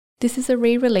This is a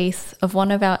re-release of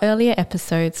one of our earlier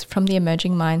episodes from the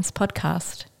Emerging Minds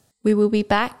podcast. We will be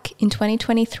back in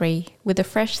 2023 with a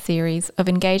fresh series of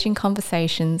engaging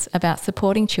conversations about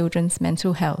supporting children's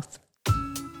mental health.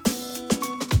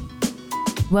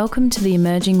 Welcome to the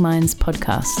Emerging Minds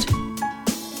podcast.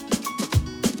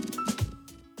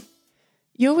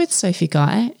 You're with Sophie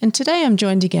Guy, and today I'm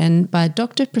joined again by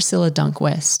Dr. Priscilla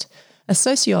Dunk-West, a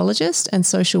sociologist and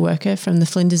social worker from the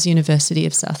Flinders University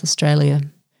of South Australia.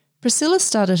 Priscilla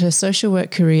started her social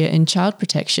work career in child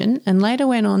protection and later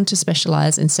went on to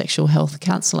specialise in sexual health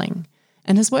counselling,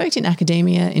 and has worked in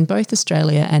academia in both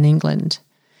Australia and England.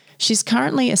 She's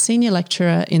currently a senior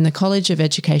lecturer in the College of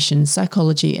Education,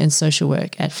 Psychology and Social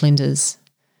Work at Flinders.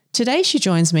 Today she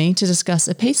joins me to discuss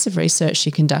a piece of research she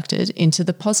conducted into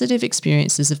the positive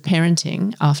experiences of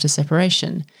parenting after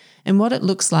separation and what it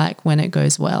looks like when it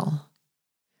goes well.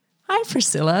 Hi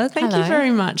Priscilla, thank you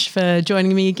very much for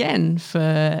joining me again for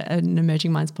an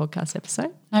Emerging Minds podcast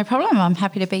episode. No problem, I'm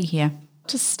happy to be here.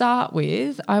 To start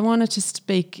with, I wanted to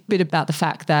speak a bit about the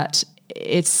fact that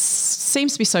it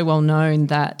seems to be so well known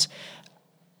that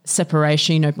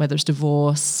separation, whether it's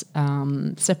divorce,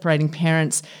 separating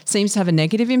parents, seems to have a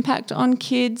negative impact on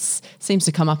kids, seems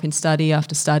to come up in study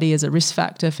after study as a risk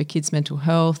factor for kids' mental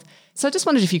health. So I just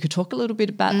wondered if you could talk a little bit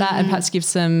about that and perhaps give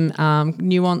some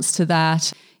nuance to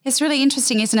that. It's really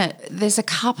interesting, isn't it? There's a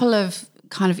couple of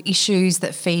kind of issues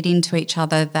that feed into each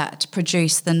other that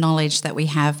produce the knowledge that we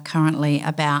have currently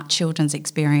about children's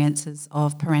experiences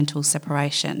of parental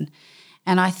separation.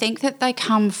 And I think that they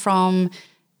come from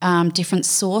different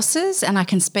sources, and I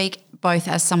can speak both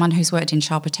as someone who's worked in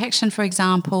child protection, for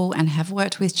example, and have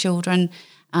worked with children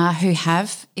who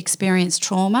have experienced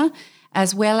trauma,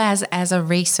 as well as a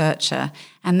researcher.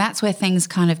 And that's where things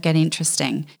kind of get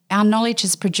interesting. Our knowledge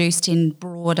is produced in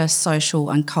broader social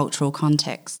and cultural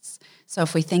contexts. So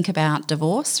if we think about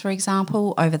divorce, for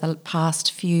example, over the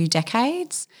past few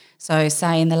decades, so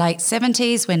say in the late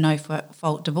 70s when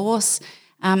no-fault divorce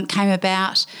came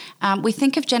about, we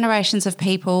think of generations of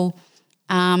people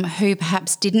who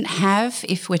perhaps didn't have,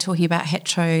 if we're talking about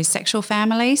heterosexual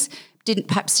families,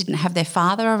 didn't have their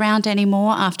father around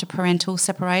anymore after parental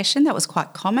separation. That was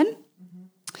quite common.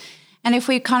 Mm-hmm. And if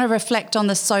we kind of reflect on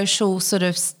the social sort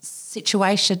of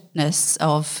situationness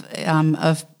of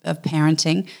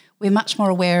parenting, we're much more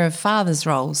aware of fathers'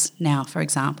 roles now, for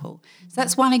example. So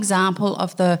that's one example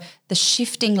of the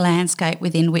shifting landscape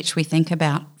within which we think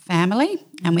about family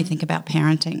and we think about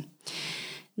parenting.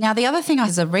 Now, the other thing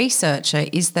as a researcher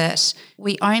is that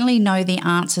we only know the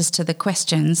answers to the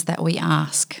questions that we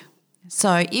ask.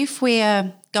 So if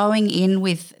we're going in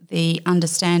with the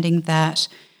understanding that,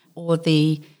 or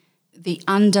the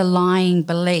underlying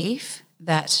belief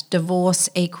that divorce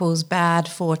equals bad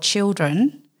for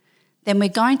children, then we're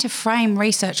going to frame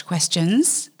research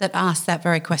questions that ask that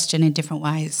very question in different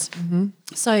ways. Mm-hmm.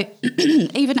 So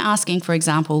even asking, for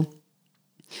example,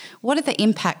 what are the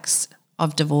impacts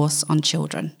of divorce on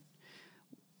children?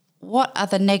 What are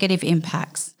the negative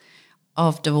impacts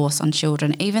of divorce on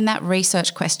children? Even that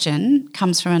research question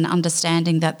comes from an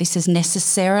understanding that this is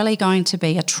necessarily going to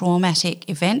be a traumatic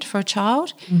event for a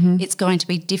child. Mm-hmm. It's going to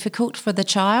be difficult for the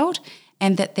child,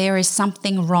 and that there is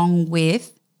something wrong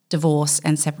with divorce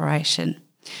and separation.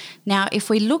 Now, if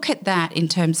we look at that in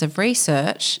terms of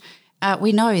research,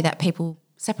 we know that people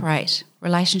separate,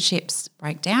 relationships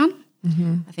break down.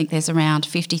 Mm-hmm. I think there's around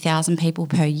 50,000 people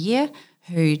per year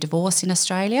who divorce in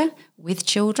Australia with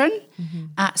children.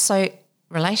 Mm-hmm. So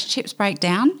relationships break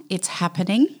down, it's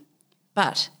happening.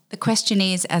 But the question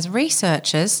is, as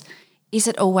researchers, is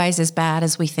it always as bad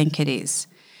as we think it is?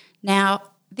 Now,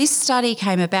 this study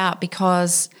came about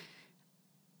because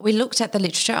we looked at the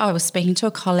literature. I was speaking to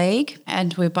a colleague,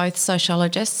 and we're both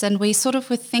sociologists, and we sort of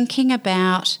were thinking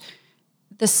about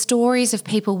the stories of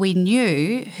people we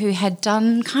knew who had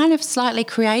done kind of slightly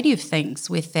creative things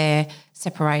with their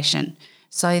separation.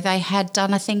 So they had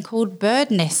done a thing called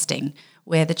bird nesting,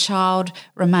 where the child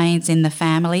remains in the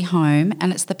family home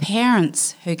and it's the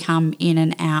parents who come in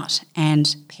and out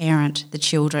and parent the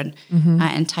children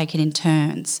and take it in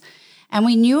turns. And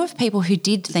we knew of people who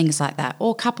did things like that,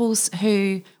 or couples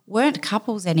who weren't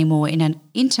couples anymore in an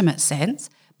intimate sense,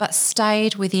 but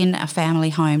stayed within a family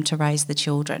home to raise the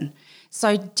children.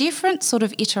 So different sort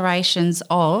of iterations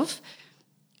of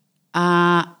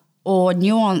or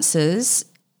nuances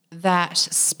that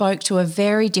spoke to a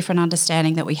very different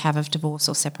understanding that we have of divorce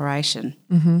or separation.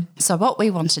 Mm-hmm. So what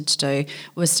we wanted to do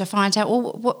was to find out,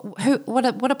 well,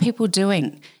 what are people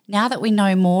doing now that we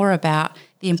know more about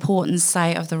the importance,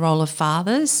 say, of the role of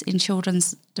fathers in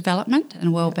children's development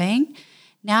and well-being.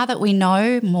 Now that we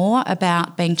know more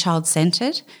about being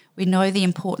child-centred, We know the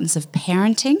importance of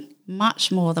parenting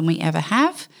much more than we ever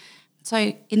have.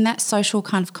 So in that social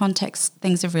kind of context,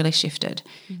 things have really shifted.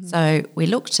 So we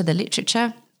looked to the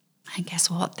literature and guess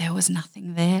what? There was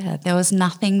nothing there. There was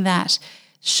nothing that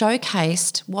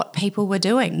showcased what people were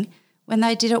doing when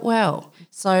they did it well.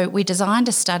 So we designed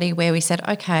a study where we said,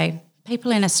 okay,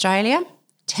 people in Australia,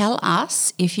 tell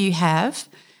us if you have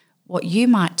what you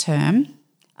might term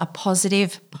a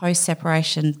positive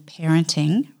post-separation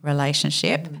parenting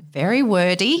relationship. Very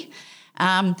wordy.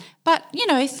 But,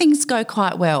 things go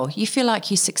quite well. You feel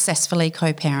like you successfully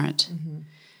co-parent.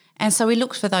 And so we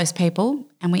looked for those people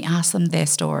and we asked them their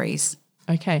stories.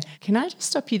 Okay. Can I just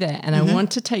stop you there? And I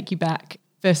want to take you back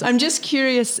first. I'm just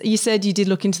curious. You said you did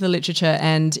look into the literature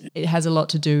and it has a lot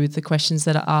to do with the questions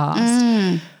that are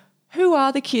asked. Who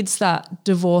are the kids that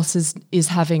divorce is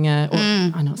having I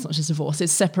know it's not just divorce,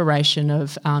 it's separation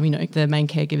of, the main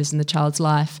caregivers in the child's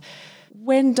life.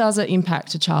 When does it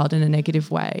impact a child in a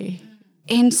negative way?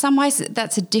 In some ways,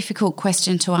 that's a difficult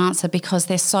question to answer because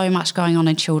there's so much going on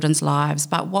in children's lives.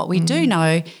 But what we do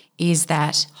know is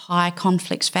that high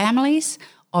conflict families,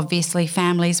 obviously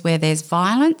families where there's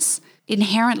violence,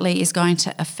 inherently is going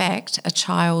to affect a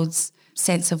child's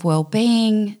sense of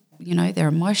well-being, their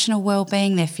emotional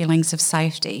well-being, their feelings of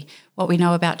safety. What we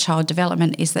know about child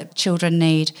development is that children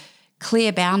need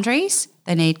clear boundaries,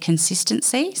 they need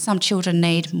consistency. Some children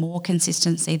need more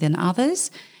consistency than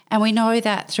others. And we know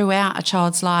that throughout a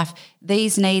child's life,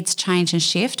 these needs change and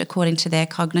shift according to their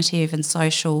cognitive and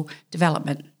social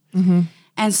development.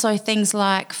 And so things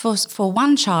like for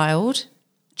one child,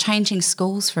 changing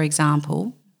schools, for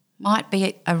example, might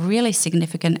be a really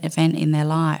significant event in their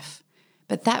life.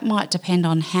 But that might depend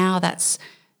on how that's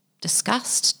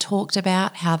discussed, talked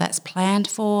about, how that's planned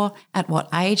for, at what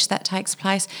age that takes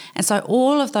place. And so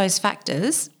all of those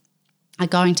factors are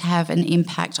going to have an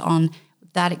impact on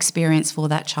that experience for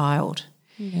that child.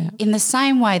 In the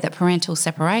same way that parental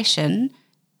separation,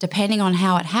 depending on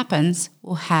how it happens,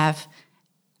 will have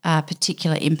a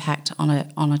particular impact on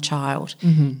a child.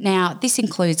 Now, this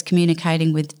includes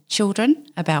communicating with children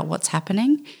about what's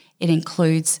happening. It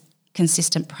includes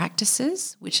consistent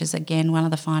practices, which is, again, one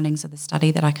of the findings of the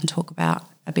study that I can talk about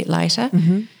a bit later.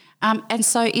 And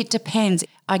so it depends.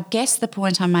 I guess the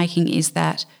point I'm making is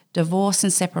that divorce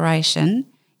and separation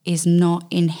is not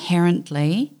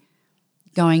inherently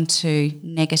going to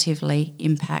negatively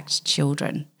impact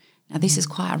children. Now, this is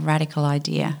quite a radical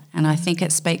idea, and I think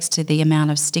it speaks to the amount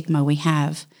of stigma we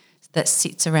have that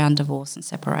sits around divorce and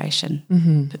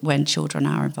separation when children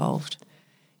are involved.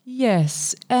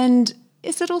 Yes, and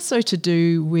is it also to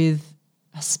do with,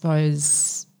 I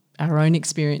suppose, our own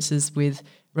experiences with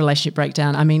relationship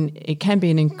breakdown? I mean, it can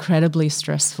be an incredibly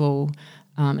stressful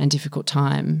and difficult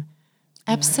time.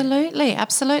 Absolutely.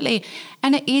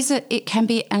 And it can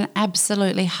be an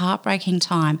absolutely heartbreaking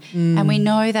time. And we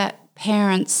know that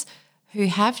parents who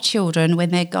have children,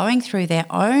 when they're going through their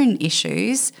own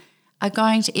issues,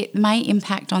 it may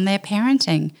impact on their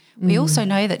parenting. We also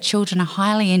know that children are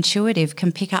highly intuitive,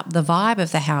 can pick up the vibe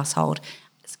of the household,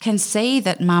 can see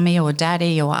that mummy or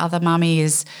daddy or other mummy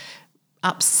is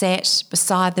upset,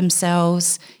 beside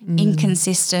themselves,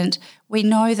 inconsistent. We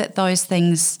know that those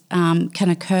things can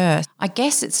occur. I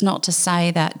guess it's not to say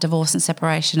that divorce and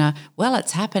separation are,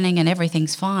 it's happening and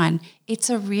everything's fine. It's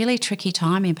a really tricky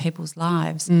time in people's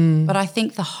lives. But I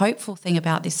think the hopeful thing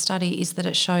about this study is that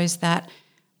it shows that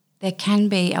there can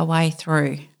be a way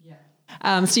through.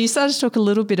 So you started to talk a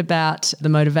little bit about the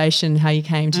motivation, how you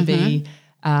came to be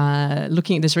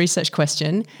looking at this research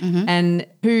question and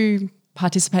who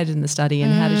participated in the study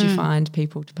and how did you find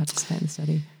people to participate in the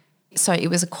study? So it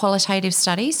was a qualitative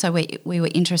study, so we were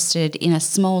interested in a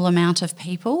small amount of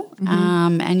people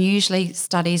and usually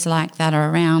studies like that are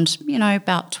around,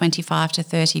 about 25 to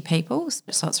 30 people.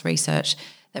 So it's research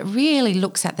that really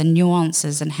looks at the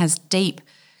nuances and has deep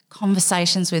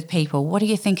conversations with people. What do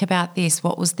you think about this?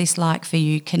 What was this like for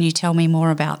you? Can you tell me more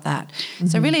about that?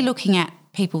 So really looking at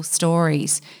people's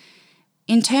stories.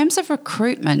 In terms of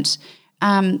recruitment,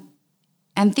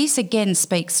 and this again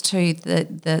speaks to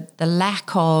the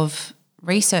lack of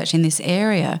research in this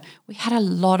area, we had a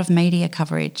lot of media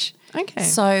coverage. Okay.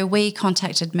 So we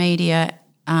contacted media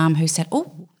who said,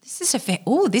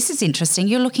 this is interesting,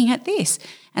 you're looking at this.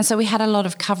 And so we had a lot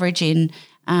of coverage in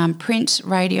print,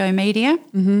 radio, media,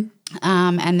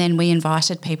 and then we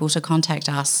invited people to contact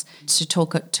us to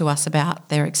talk to us about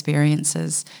their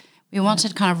experiences. We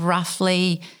wanted kind of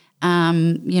roughly,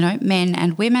 men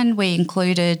and women. We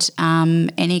included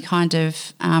any kind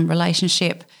of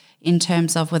relationship in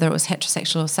terms of whether it was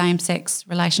heterosexual or same-sex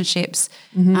relationships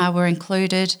were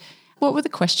included. What were the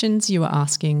questions you were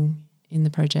asking in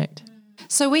the project?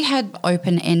 So we had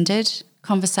open-ended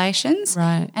conversations.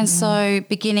 Right. And so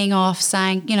beginning off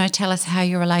saying, tell us how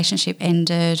your relationship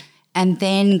ended, and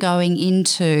then going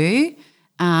into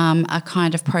a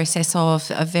kind of process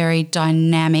of a very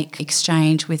dynamic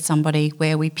exchange with somebody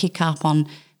where we pick up on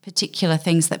particular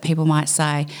things that people might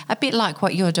say, a bit like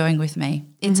what you're doing with me.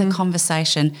 It's a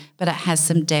conversation, but it has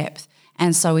some depth.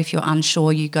 And so if you're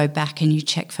unsure, you go back and you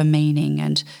check for meaning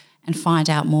and find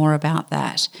out more about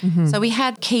that. So we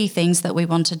had key things that we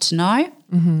wanted to know.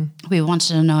 We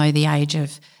wanted to know the age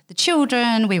of the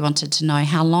children. We wanted to know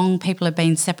how long people have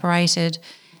been separated.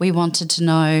 We wanted to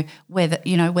know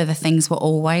whether things were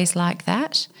always like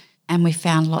that. And we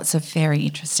found lots of very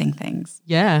interesting things.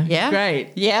 Yeah.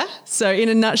 Great. Yeah. So in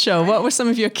a nutshell, what were some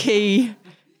of your key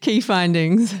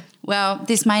findings? Well,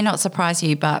 this may not surprise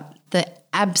you, but the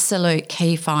absolute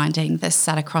key finding that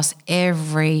sat across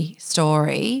every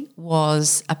story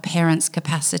was a parent's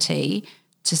capacity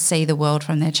to see the world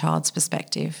from their child's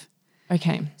perspective.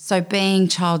 Okay. So being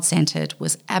child-centred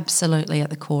was absolutely at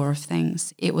the core of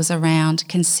things. It was around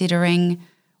considering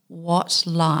what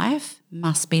life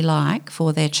must be like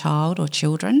for their child or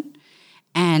children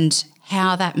and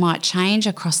how that might change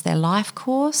across their life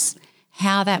course,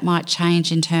 how that might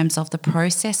change in terms of the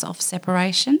process of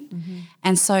separation.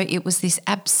 And so it was this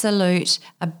absolute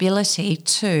ability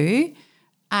to,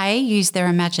 A, use their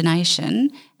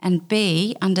imagination, and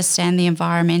B, understand the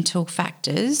environmental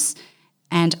factors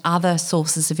and other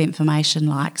sources of information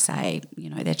like, say,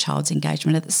 their child's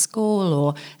engagement at the school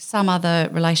or some other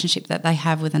relationship that they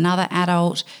have with another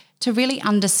adult, to really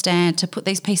understand, to put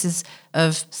these pieces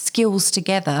of skills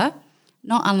together,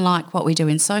 not unlike what we do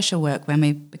in social work when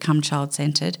we become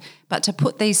child-centred, but to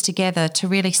put these together to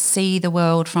really see the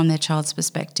world from their child's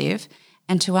perspective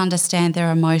and to understand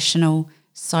their emotional,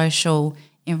 social,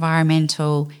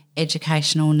 environmental,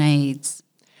 educational needs.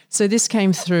 So this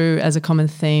came through as a common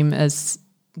theme as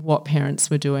what parents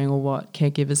were doing or what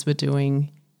caregivers were doing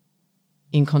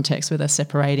in context with us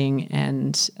separating,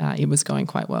 and it was going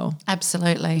quite well.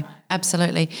 Absolutely.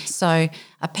 So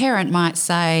a parent might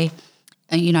say,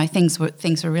 things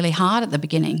were really hard at the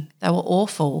beginning. They were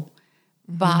awful.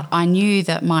 But I knew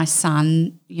that my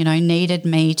son, needed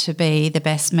me to be the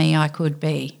best me I could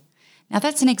be. Now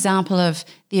that's an example of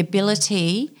the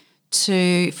ability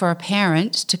for a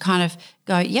parent to kind of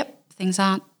go, yep, things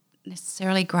aren't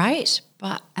necessarily great,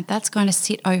 but that's going to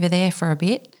sit over there for a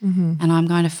bit, and I'm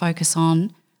going to focus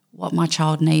on what my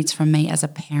child needs from me as a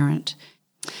parent.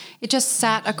 It just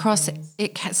sat across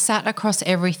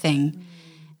everything.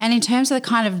 And in terms of the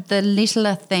kind of the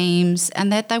littler themes,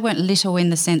 and that they weren't little in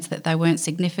the sense that they weren't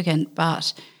significant,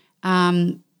 but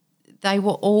they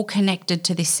were all connected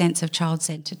to this sense of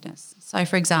child-centeredness. So,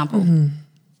 for example,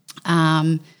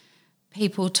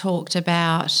 people talked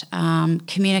about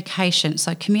communication.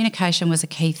 So communication was a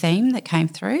key theme that came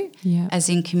through, as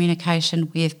in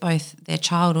communication with both their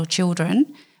child or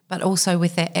children, but also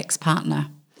with their ex-partner.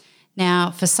 Now,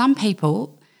 for some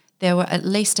people, there were at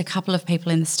least a couple of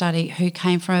people in the study who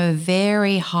came from a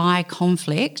very high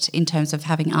conflict in terms of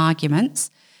having arguments,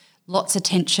 lots of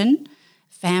tension,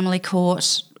 family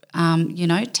court,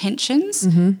 tensions,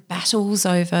 battles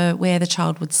over where the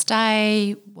child would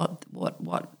stay, what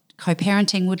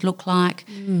co-parenting would look like,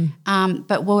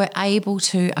 but were able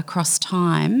to, across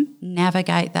time,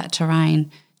 navigate that terrain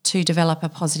to develop a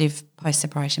positive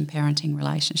post-separation parenting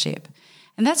relationship.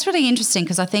 And that's really interesting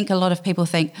because I think a lot of people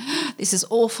think, this is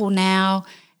awful now,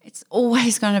 it's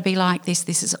always going to be like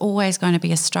this is always going to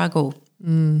be a struggle.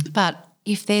 But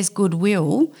if there's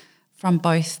goodwill from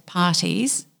both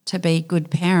parties to be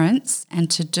good parents and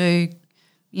to do,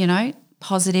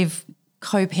 positive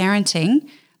co-parenting,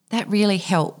 that really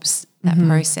helps that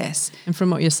process. And from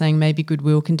what you're saying, maybe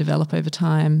goodwill can develop over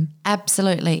time.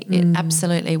 Absolutely. It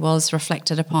absolutely was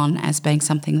reflected upon as being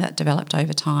something that developed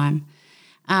over time.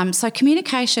 So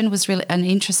communication was really an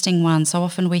interesting one. So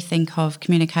often we think of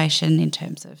communication in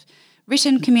terms of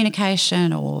written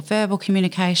communication or verbal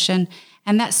communication,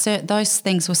 and those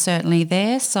things were certainly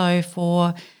there. So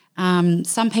for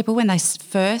some people, when they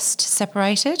first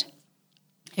separated,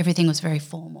 everything was very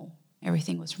formal.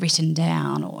 Everything was written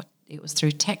down, or it was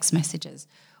through text messages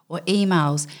or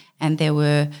emails, and there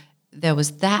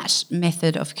was that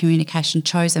method of communication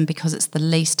chosen because it's the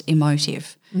least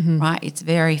emotive, right? It's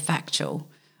very factual.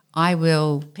 I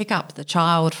will pick up the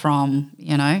child from,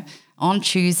 on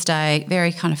Tuesday,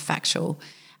 very kind of factual.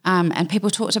 And people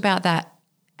talked about that,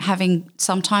 having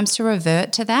sometimes to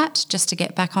revert to that just to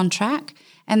get back on track.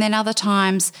 And then other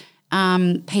times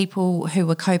people who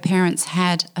were co-parents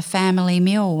had a family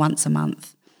meal once a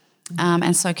month.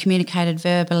 And so communicated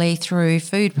verbally through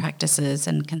food practices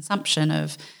and consumption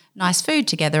of nice food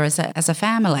together as a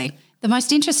family. The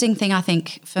most interesting thing, I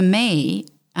think, for me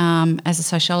as a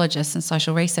sociologist and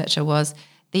social researcher was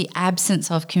the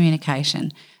absence of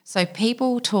communication. So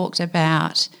people talked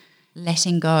about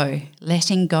letting go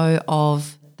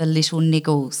of the little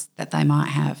niggles that they might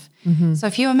have. Mm-hmm. So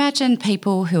if you imagine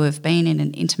people who have been in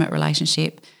an intimate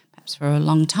relationship, perhaps for a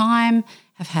long time,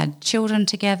 have had children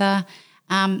together,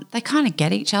 they kind of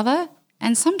get each other,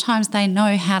 and sometimes they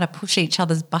know how to push each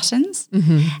other's buttons.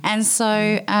 Mm-hmm. And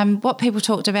so what people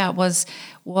talked about was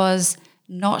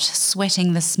not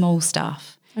sweating the small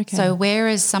stuff. Okay. So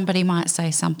whereas somebody might say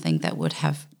something that would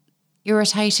have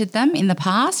irritated them in the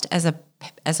past as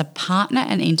a partner,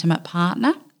 an intimate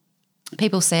partner,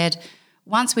 people said,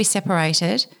 once we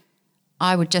separated,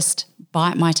 I would just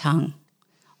bite my tongue.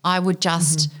 I would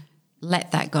just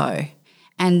let that go.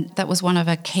 And that was one of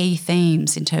our key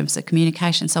themes in terms of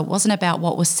communication. So it wasn't about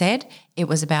what was said, it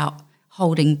was about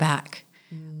holding back,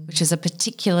 which is a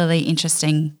particularly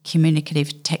interesting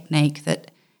communicative technique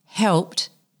that helped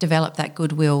develop that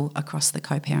goodwill across the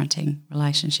co-parenting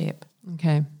relationship.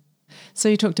 Okay. So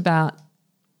you talked about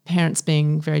parents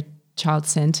being very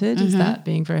child-centred, is that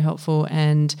being very helpful,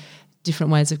 and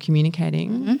different ways of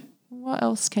communicating. Mm-hmm. What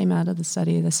else came out of the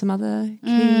study? Are there some other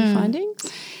key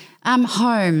findings?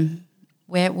 Home.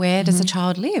 Where does a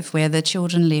child live? Where the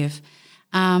children live?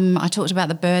 I talked about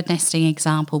the bird nesting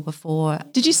example before.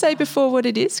 Did you say before what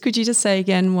it is? Could you just say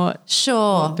again what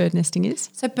bird nesting is?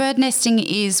 So bird nesting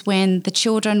is when the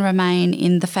children remain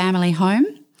in the family home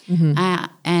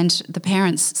and the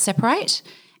parents separate,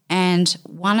 and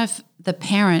one of the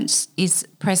parents is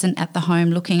present at the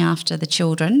home looking after the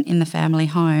children in the family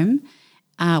home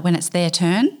when it's their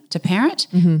turn to parent,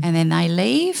 and then they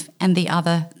leave and the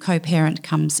other co-parent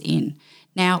comes in.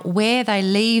 Now, where they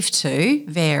leave to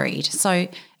varied. So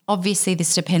obviously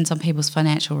this depends on people's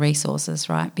financial resources,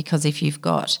 right? Because if you've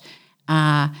got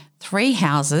 3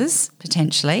 houses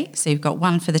potentially, so you've got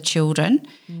one for the children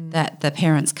that the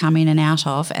parents come in and out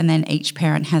of, and then each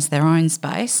parent has their own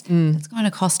space, it's going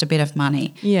to cost a bit of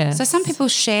money. Yeah. So some people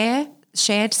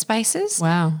shared spaces.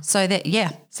 Wow. So that,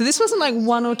 So this wasn't like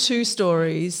 1 or 2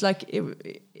 stories, like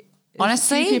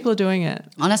honestly, people are doing it.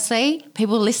 Honestly,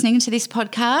 people listening to this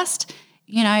podcast,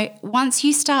 you know, once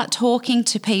you start talking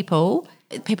to people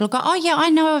go, oh, yeah, I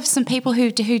know of some people who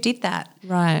did that.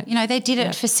 Right. You know, they did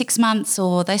it for 6 months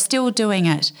or they're still doing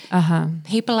it.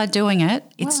 People are doing it.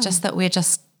 It's just that we're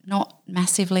just not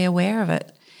massively aware of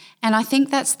it. And I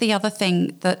think that's the other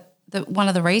thing that one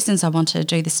of the reasons I wanted to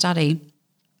do the study,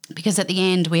 because at the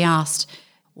end we asked,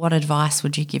 what advice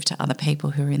would you give to other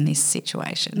people who are in this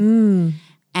situation?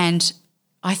 And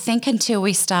I think until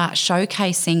we start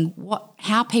showcasing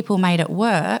how people made it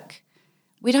work,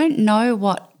 we don't know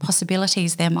what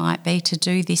possibilities there might be to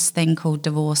do this thing called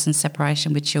divorce and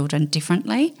separation with children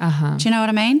differently. Do you know what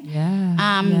I mean?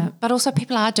 Yeah. But also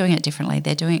people are doing it differently.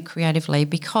 They're doing it creatively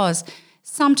because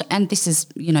and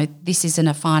this isn't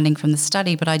a finding from the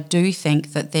study, but I do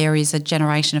think that there is a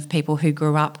generation of people who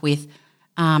grew up with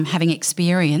having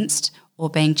experienced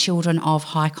or being children of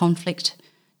high conflict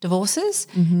divorces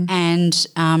and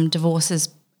divorces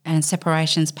and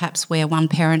separations perhaps where one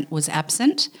parent was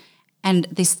absent, and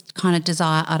this kind of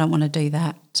desire, I don't want to do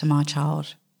that to my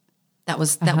child. That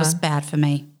was bad for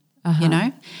me, you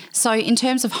know. So in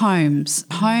terms of homes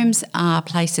are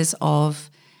places of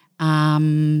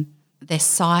they're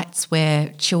sites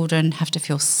where children have to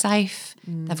feel safe,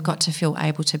 they've got to feel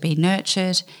able to be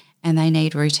nurtured, and they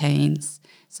need routines.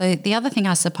 So the other thing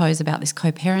I suppose about this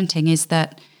co-parenting is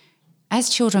that as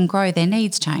children grow, their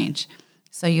needs change.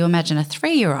 So you imagine a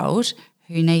 3-year-old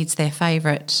who needs their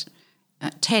favourite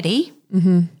teddy,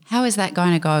 how is that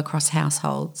going to go across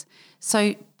households?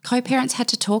 So co-parents had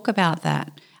to talk about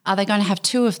that. Are they going to have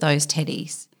 2 of those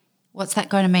teddies? What's that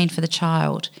going to mean for the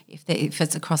child if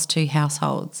it's across 2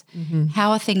 households?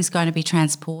 How are things going to be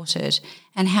transported?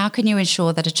 And how can you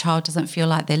ensure that a child doesn't feel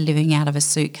like they're living out of a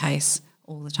suitcase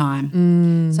all the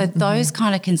time? So those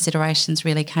kind of considerations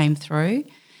really came through.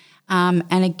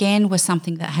 And again were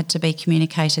something that had to be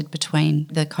communicated between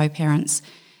the co-parents.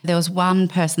 There was one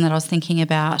person that I was thinking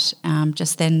about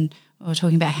just then, we were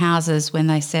talking about houses, when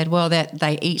they said, well, that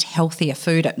they eat healthier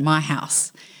food at my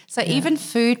house. So even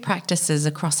food practices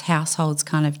across households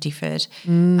kind of differed.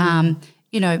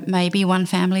 You know, maybe one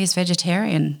family is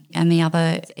vegetarian and the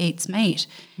other eats meat.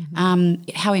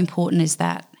 How important is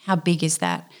that? How big is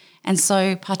that? And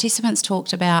so participants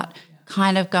talked about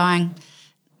kind of going,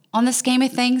 on the scheme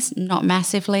of things, not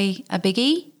massively a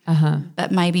biggie,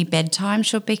 but maybe bedtime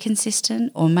should be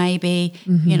consistent, or maybe,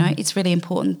 you know, it's really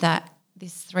important that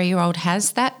this 3-year-old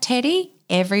has that teddy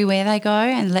everywhere they go,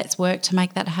 and let's work to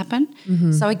make that happen.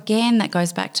 So again, that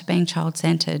goes back to being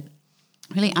child-centred,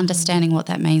 really understanding what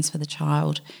that means for the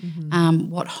child,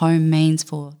 what home means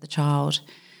for the child.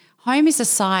 Home is a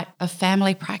site of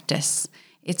family practice.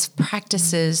 It's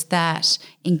practices that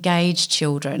engage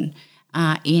children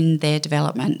in their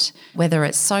development, whether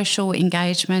it's social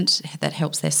engagement that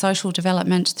helps their social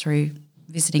development through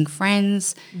visiting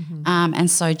friends,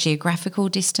 and so geographical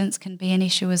distance can be an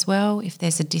issue as well if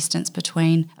there's a distance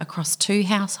across two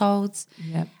households.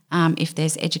 If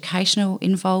there's educational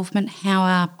involvement, how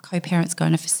are co-parents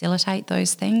going to facilitate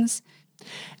those things?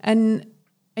 And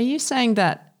are you saying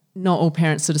that not all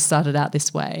parents sort of started out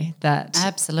this way? That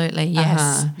absolutely,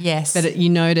 yes, yes. But you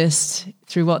noticed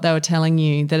through what they were telling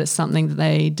you that it's something that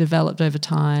they developed over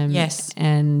time, yes,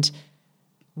 and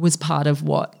was part of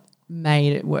what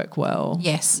made it work well.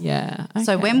 Yes, yeah. Okay.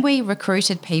 So when we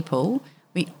recruited people,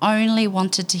 we only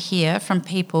wanted to hear from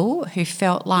people who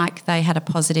felt like they had a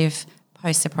positive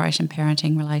post-separation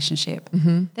parenting relationship,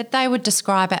 that they would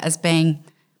describe it as being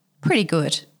pretty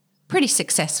good, pretty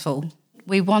successful.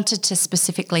 We wanted to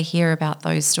specifically hear about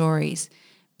those stories,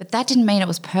 but that didn't mean it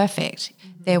was perfect.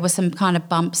 There were some kind of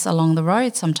bumps along the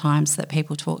road sometimes that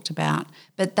people talked about,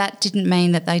 but that didn't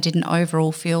mean that they didn't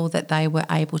overall feel that they were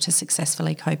able to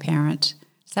successfully co-parent.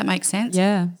 Does that make sense?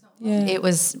 Yeah. It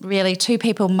was really two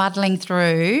people muddling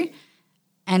through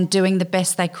and doing the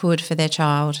best they could for their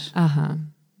child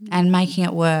and making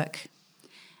it work.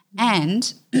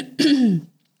 And the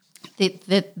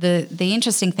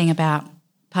interesting thing about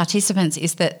participants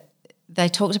is that they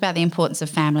talked about the importance of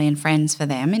family and friends for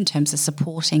them in terms of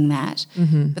supporting that.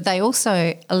 But they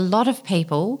also, a lot of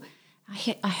people,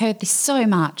 I heard this so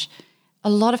much, a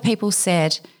lot of people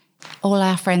said, all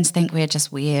our friends think we're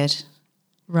just weird.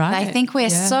 Right. They think we're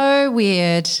so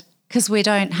weird because we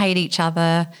don't hate each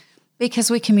other,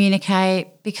 because we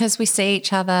communicate, because we see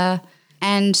each other.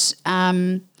 And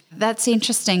that's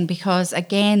interesting because,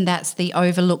 again, that's the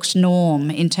overlooked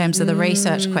norm in terms of the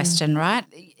research question, right?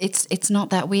 It's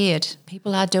not that weird.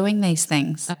 People are doing these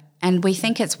things. And we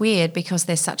think it's weird because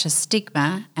there's such a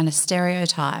stigma and a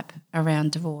stereotype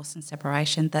around divorce and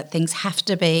separation that things have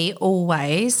to be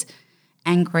always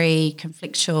angry,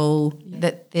 conflictual,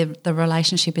 that the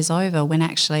relationship is over, when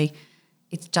actually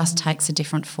it just takes a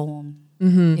different form.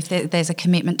 If there's a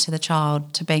commitment to the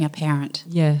child, to being a parent.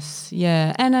 Yes,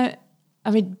 yeah. And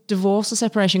I mean, divorce or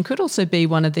separation could also be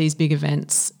one of these big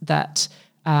events that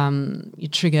you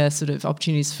trigger sort of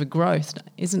opportunities for growth,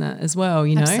 isn't it, as well,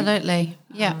 you know? Absolutely,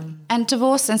 yeah. And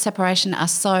divorce and separation are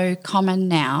so common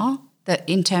now that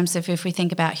in terms of, if we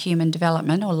think about human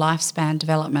development or lifespan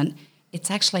development, it's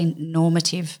actually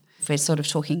normative. If we're sort of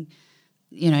talking,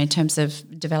 in terms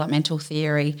of developmental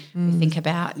theory, we think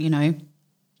about,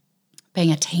 being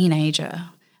a teenager,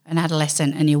 an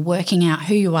adolescent, and you're working out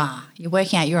who you are. You're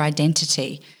working out your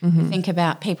identity. We think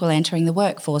about people entering the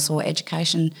workforce or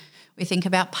education. We think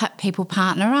about people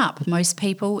partner up. Most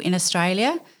people in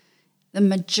Australia, the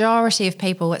majority of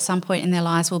people at some point in their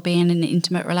lives will be in an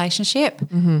intimate relationship,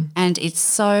 and it's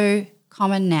so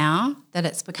common now that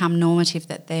it's become normative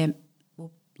that there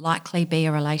will likely be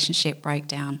a relationship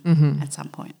breakdown at some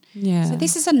point. Yeah. So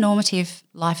this is a normative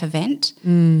life event,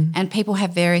 and people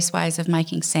have various ways of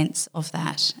making sense of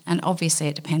that, and obviously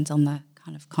it depends on the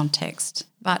kind of context,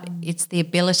 but it's the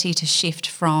ability to shift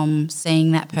from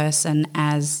seeing that person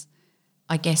as,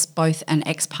 I guess, both an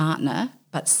ex-partner,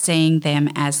 but seeing them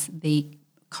as the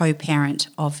co-parent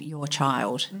of your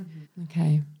child.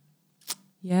 Okay.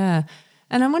 Yeah.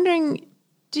 And I'm wondering,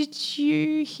 did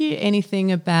you hear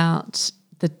anything about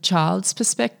the child's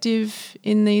perspective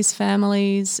in these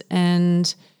families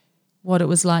and what it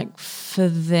was like for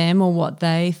them, or what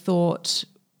they thought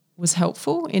was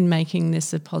helpful in making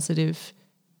this a positive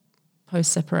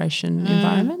post-separation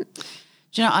environment?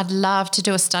 Do you know, I'd love to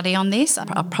do a study on this.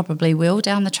 I probably will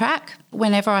down the track.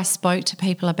 Whenever I spoke to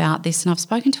people about this, and I've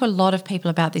spoken to a lot of people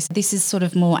about this is sort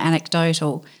of more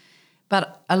anecdotal,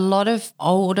 but a lot of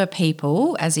older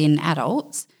people, as in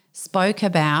adults, spoke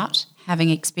about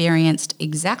having experienced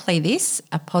exactly this,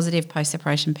 a positive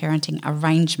post-separation parenting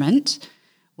arrangement,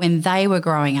 when they were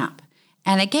growing up.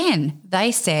 And again,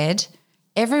 they said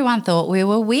everyone thought we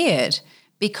were weird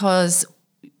because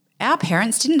our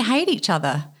parents didn't hate each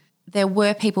other. There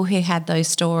were people who had those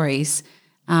stories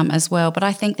as well, but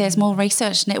I think there's more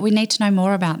research. We need to know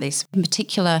more about this, in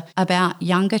particular about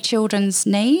younger children's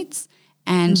needs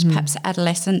and perhaps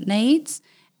adolescent needs,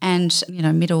 and,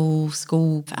 middle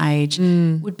school age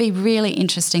would be really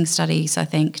interesting studies, I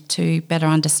think, to better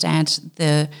understand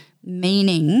the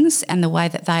meanings and the way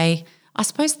that they, I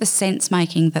suppose, the sense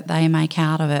making that they make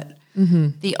out of it.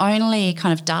 The only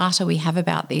kind of data we have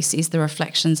about this is the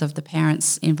reflections of the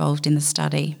parents involved in the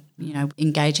study,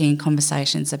 engaging in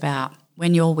conversations about,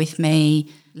 when you're with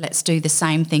me, let's do the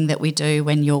same thing that we do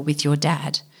when you're with your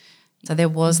dad. So there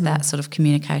was that sort of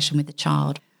communication with the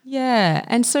child. Yeah.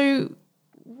 And so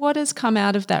what has come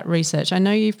out of that research? I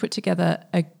know you've put together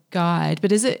a guide,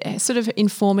 but is it sort of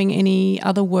informing any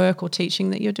other work or teaching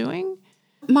that you're doing?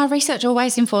 My research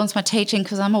always informs my teaching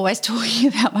because I'm always talking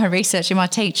about my research in my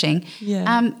teaching.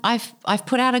 Yeah. I've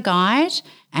put out a guide,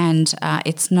 and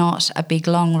it's not a big,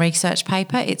 long research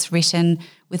paper. It's written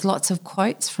with lots of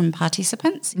quotes from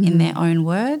participants in their own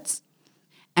words.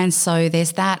 And so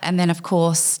there's that. And then, of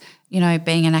course,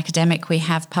 being an academic, we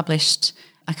have published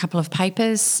a couple of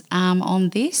papers on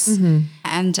this.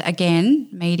 And again,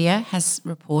 media has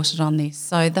reported on this.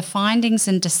 So the findings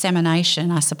and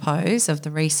dissemination, I suppose, of the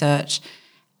research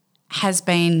has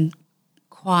been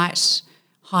quite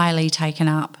highly taken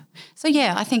up. So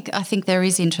yeah, I think there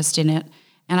is interest in it,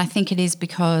 and I think it is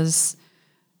because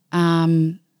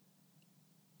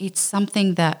it's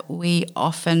something that we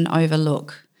often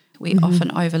overlook. We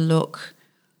often overlook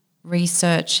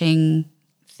researching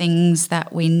things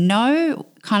that we know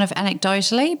kind of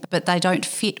anecdotally, but they don't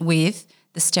fit with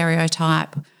the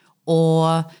stereotype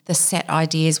or the set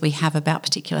ideas we have about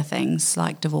particular things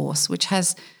like divorce, which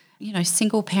has,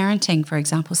 single parenting, for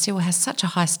example, still has such a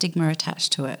high stigma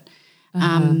attached to it.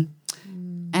 And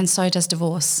so does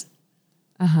divorce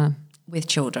with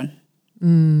children.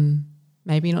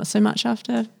 Maybe not so much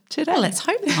after today. Well, let's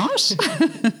hope not.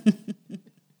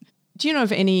 Do you know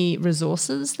of any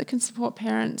resources that can support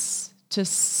parents to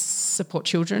support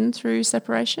children through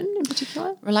separation in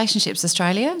particular? Relationships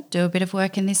Australia do a bit of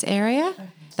work in this area. Okay.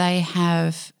 They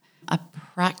have a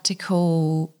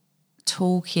practical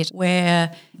toolkit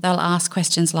where they'll ask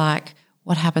questions like,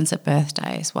 what happens at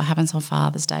birthdays? What happens on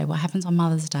Father's Day? What happens on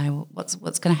Mother's Day? What's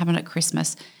going to happen at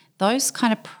Christmas? Those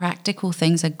kind of practical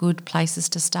things are good places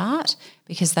to start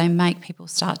because they make people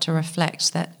start to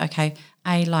reflect that, okay,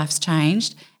 A, life's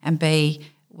changed, and B,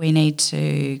 we need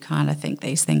to kind of think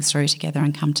these things through together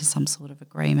and come to some sort of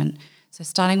agreement. So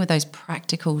starting with those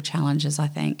practical challenges, I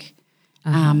think,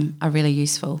 are really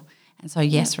useful. And so,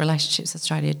 yes, Relationships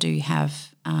Australia do have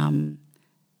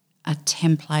a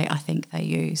template I think they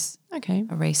use. Okay.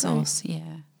 A resource, great.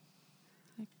 Yeah.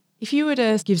 If you were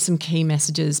to give some key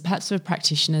messages, perhaps for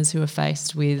practitioners who are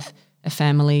faced with a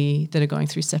family that are going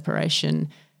through separation,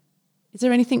 is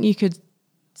there anything you could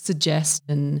suggest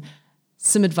and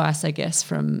some advice, I guess,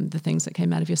 from the things that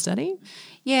came out of your study?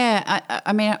 Yeah,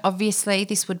 I mean, obviously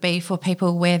this would be for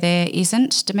people where there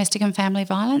isn't domestic and family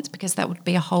violence because that would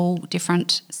be a whole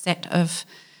different set of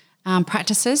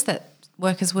practices that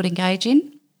workers would engage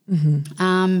in.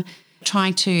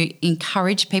 Trying to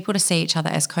encourage people to see each other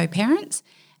as co-parents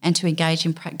and to engage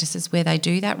in practices where they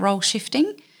do that role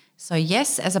shifting. So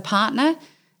yes, as a partner,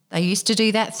 they used to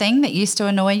do that thing that used to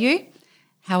annoy you.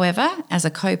 However, as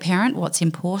a co-parent, what's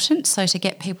important? So to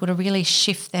get people to really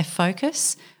shift their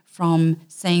focus from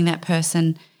seeing that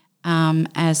person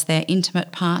as their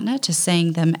intimate partner to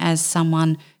seeing them as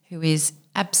someone who is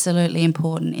absolutely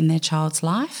important in their child's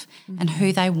life and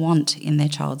who they want in their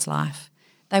child's life.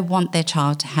 They want their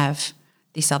child to have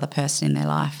this other person in their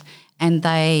life, and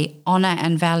they honour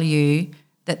and value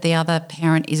that the other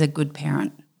parent is a good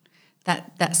parent.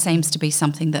 That seems to be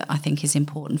something that I think is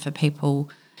important for people.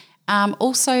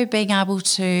 Also being able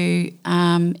to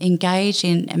engage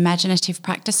in imaginative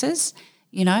practices.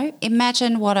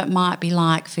 Imagine what it might be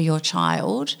like for your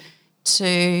child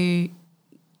to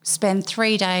spend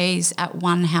 3 days at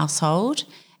one household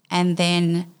and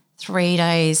then 3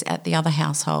 days at the other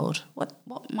household. What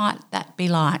might that be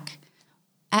like?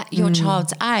 At your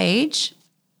child's age,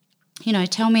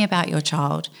 tell me about your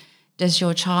child. Does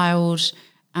your child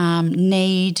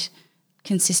need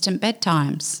consistent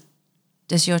bedtimes?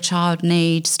 Does your child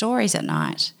need stories at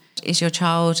night? Is your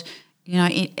child,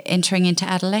 entering into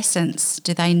adolescence?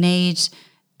 Do they need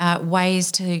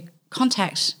ways to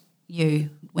contact you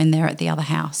when they're at the other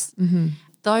house?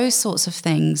 Those sorts of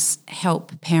things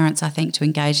help parents, I think, to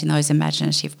engage in those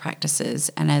imaginative practices.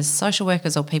 And as social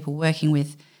workers or people working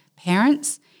with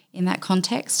parents in that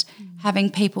context,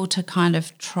 having people to kind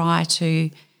of try to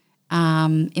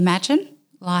imagine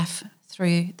life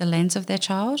through the lens of their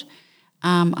child,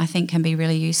 I think can be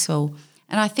really useful.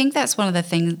 And I think that's one of the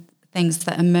things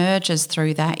that emerges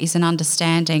through that is an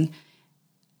understanding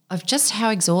of just how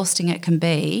exhausting it can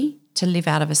be to live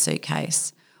out of a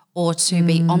suitcase or to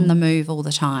be on the move all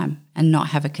the time and not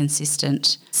have a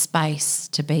consistent space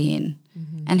to be in,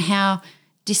 and how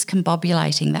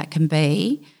discombobulating that can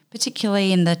be,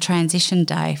 particularly in the transition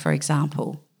day, for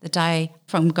example, the day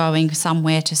from going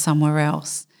somewhere to somewhere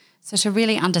else. So to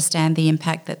really understand the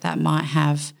impact that might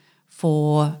have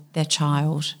for their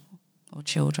child or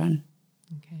children.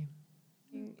 Okay.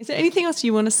 Is there anything else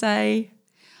you want to say?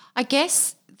 I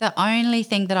guess the only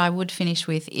thing that I would finish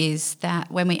with is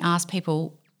that when we ask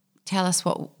people, tell us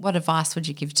what advice would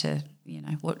you give to,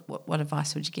 what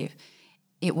advice would you give?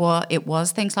 It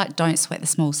was things like don't sweat the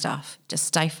small stuff. Just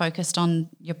stay focused on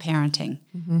your parenting,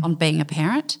 on being a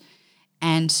parent.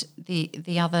 And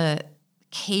the other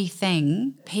key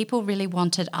thing, people really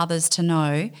wanted others to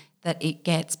know that it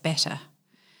gets better.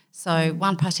 So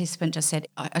one participant just said,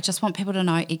 I just want people to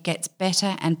know it gets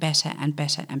better and better and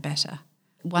better and better.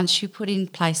 Once you put in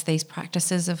place these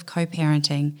practices of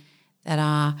co-parenting that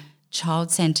are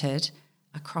child-centred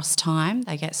across time,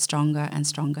 they get stronger and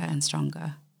stronger and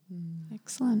stronger.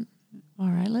 Excellent. All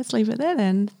right, let's leave it there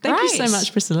then. Thank you so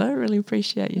much, Priscilla. I really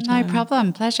appreciate your time. No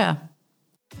problem. Pleasure.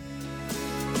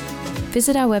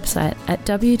 Visit our website at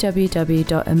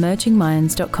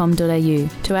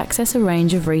www.emergingminds.com.au to access a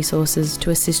range of resources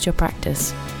to assist your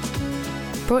practice.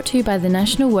 Brought to you by the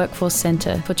National Workforce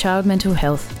Centre for Child Mental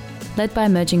Health, led by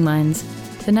Emerging Minds.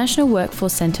 The National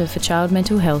Workforce Centre for Child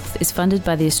Mental Health is funded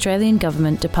by the Australian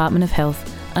Government Department of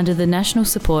Health under the National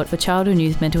Support for Child and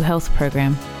Youth Mental Health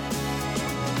Program.